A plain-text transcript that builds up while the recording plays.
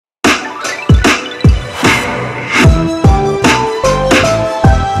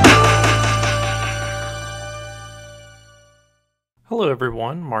Hello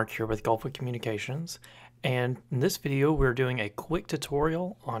everyone, Mark here with Gulpha Communications, and in this video we're doing a quick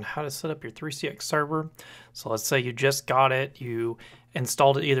tutorial on how to set up your 3CX server. So let's say you just got it, you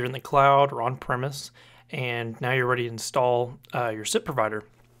installed it either in the cloud or on-premise, and now you're ready to install your SIP provider.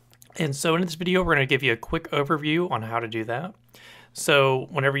 And so in this video we're going to give you a quick overview on how to do that. So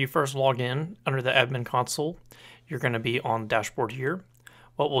whenever you first log in under the admin console, you're going to be on the dashboard here.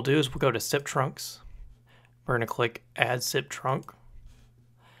 What we'll do is we'll go to SIP trunks. We're going to click Add SIP Trunk,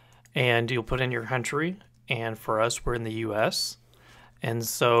 and you'll put in your country, and for us we're in the US, and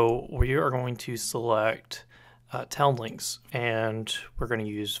so we are going to select town links, and we're going to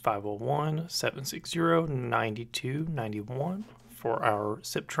use 501.760.92.91 for our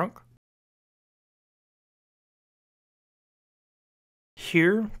SIP trunk.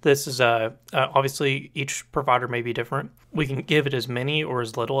 Here, this is obviously each provider may be different. We can give it as many or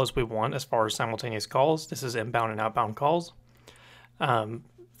as little as we want as far as simultaneous calls. This is inbound and outbound calls.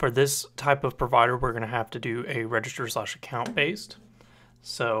 For this type of provider, we're going to have to do a register/account based.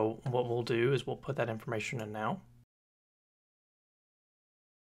 So what we'll do is we'll put that information in now.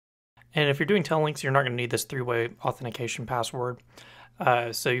 And if you're doing telelinks, you're not going to need this three-way authentication password.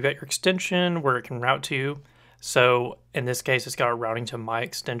 So you've got your extension where it can route to. So in this case, it's got a routing to my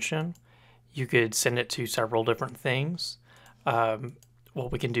extension. You could send it to several different things.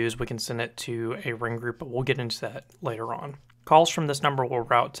 What we can do is we can send it to a ring group, but we'll get into that later on. Calls from this number will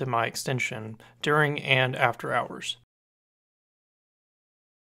route to my extension during and after hours.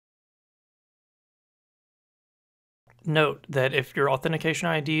 Note that if your authentication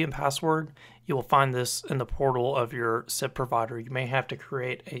ID and password, you will find this in the portal of your SIP provider. You may have to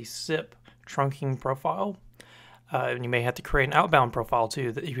create a SIP trunking profile. And you may have to create an outbound profile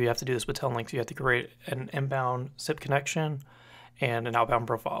too. That you have to do this with telelinks. You have to create an inbound SIP connection and an outbound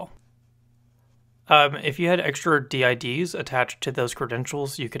profile. If you had extra DIDs attached to those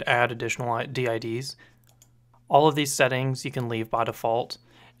credentials, you could add additional DIDs. All of these settings you can leave by default.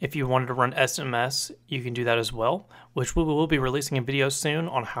 If you wanted to run SMS, you can do that as well, which we will be releasing a video soon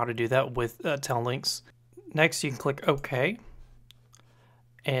on how to do that with telelinks. Next, you can click OK,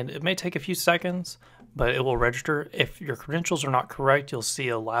 and it may take a few seconds, but it will register. If your credentials are not correct, you'll see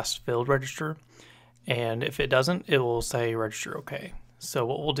a last filled register, and if it doesn't, it will say register OK. So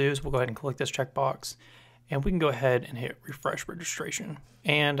what we'll do is we'll go ahead and click this checkbox, and we can go ahead and hit refresh registration.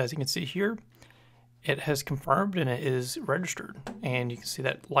 And as you can see here, it has confirmed and it is registered, and you can see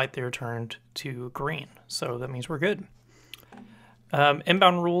that light there turned to green, so that means we're good.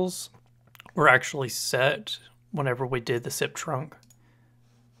 Inbound rules were actually set whenever we did the SIP trunk,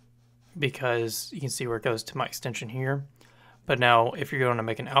 because you can see where it goes to my extension here. But now if you're going to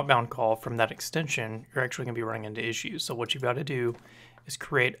make an outbound call from that extension, you're actually going to be running into issues. So what you've got to do is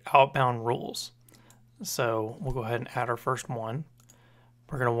create outbound rules. So we'll go ahead and add our first one.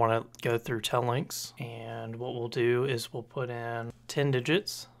 We're going to want to go through telelinks, and what we'll do is we'll put in 10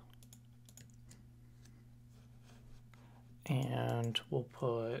 digits, and we'll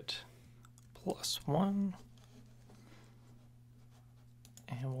put +1.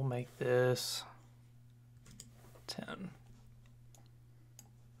 And we'll make this 10.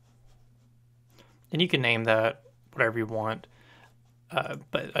 And you can name that whatever you want,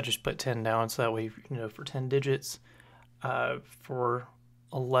 but I just put 10 down so that way you know for 10 digits. For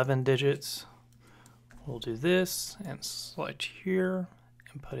 11 digits, we'll do this and select here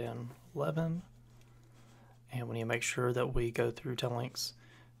and put in 11. And we need to make sure that we go through telelinks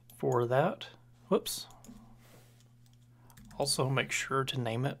for that. Whoops. Also make sure to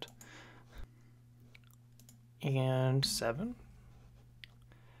name it. And 7.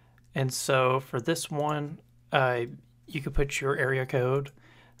 And so for this one, you could put your area code.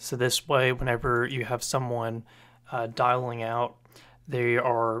 So this way, whenever you have someone dialing out, they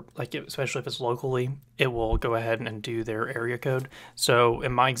are, like, especially if it's locally, it will go ahead and do their area code. So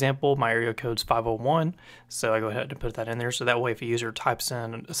in my example, my area code's 501. So I go ahead and put that in there. So that way, if a user types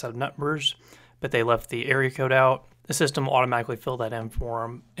in a set of numbers, but they left the area code out, the system will automatically fill that in for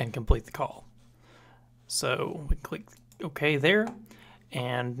them and complete the call. So we click OK there,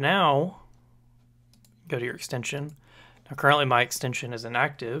 and now go to your extension. Now currently my extension is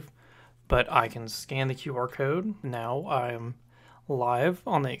inactive, but I can scan the QR code. Now I'm live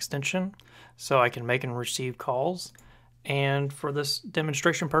on the extension, so I can make and receive calls. And for this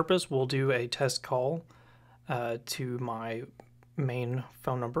demonstration purpose, we'll do a test call to my main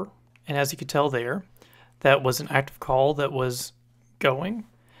phone number. And as you can tell there, that was an active call that was going.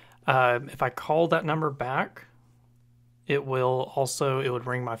 If I call that number back, it would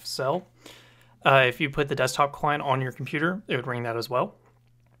ring my cell. If you put the desktop client on your computer, it would ring that as well.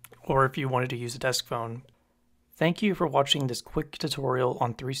 Or if you wanted to use a desk phone, Thank you for watching this quick tutorial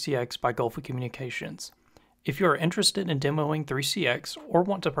on 3CX by Gulpha Communications. If you are interested in demoing 3CX or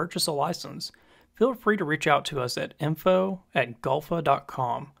want to purchase a license, feel free to reach out to us at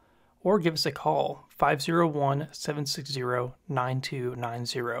info@gulpha.com or give us a call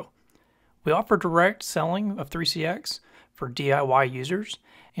 501-760-9290. We offer direct selling of 3CX for DIY users,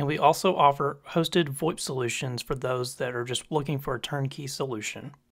 and we also offer hosted VoIP solutions for those that are just looking for a turnkey solution.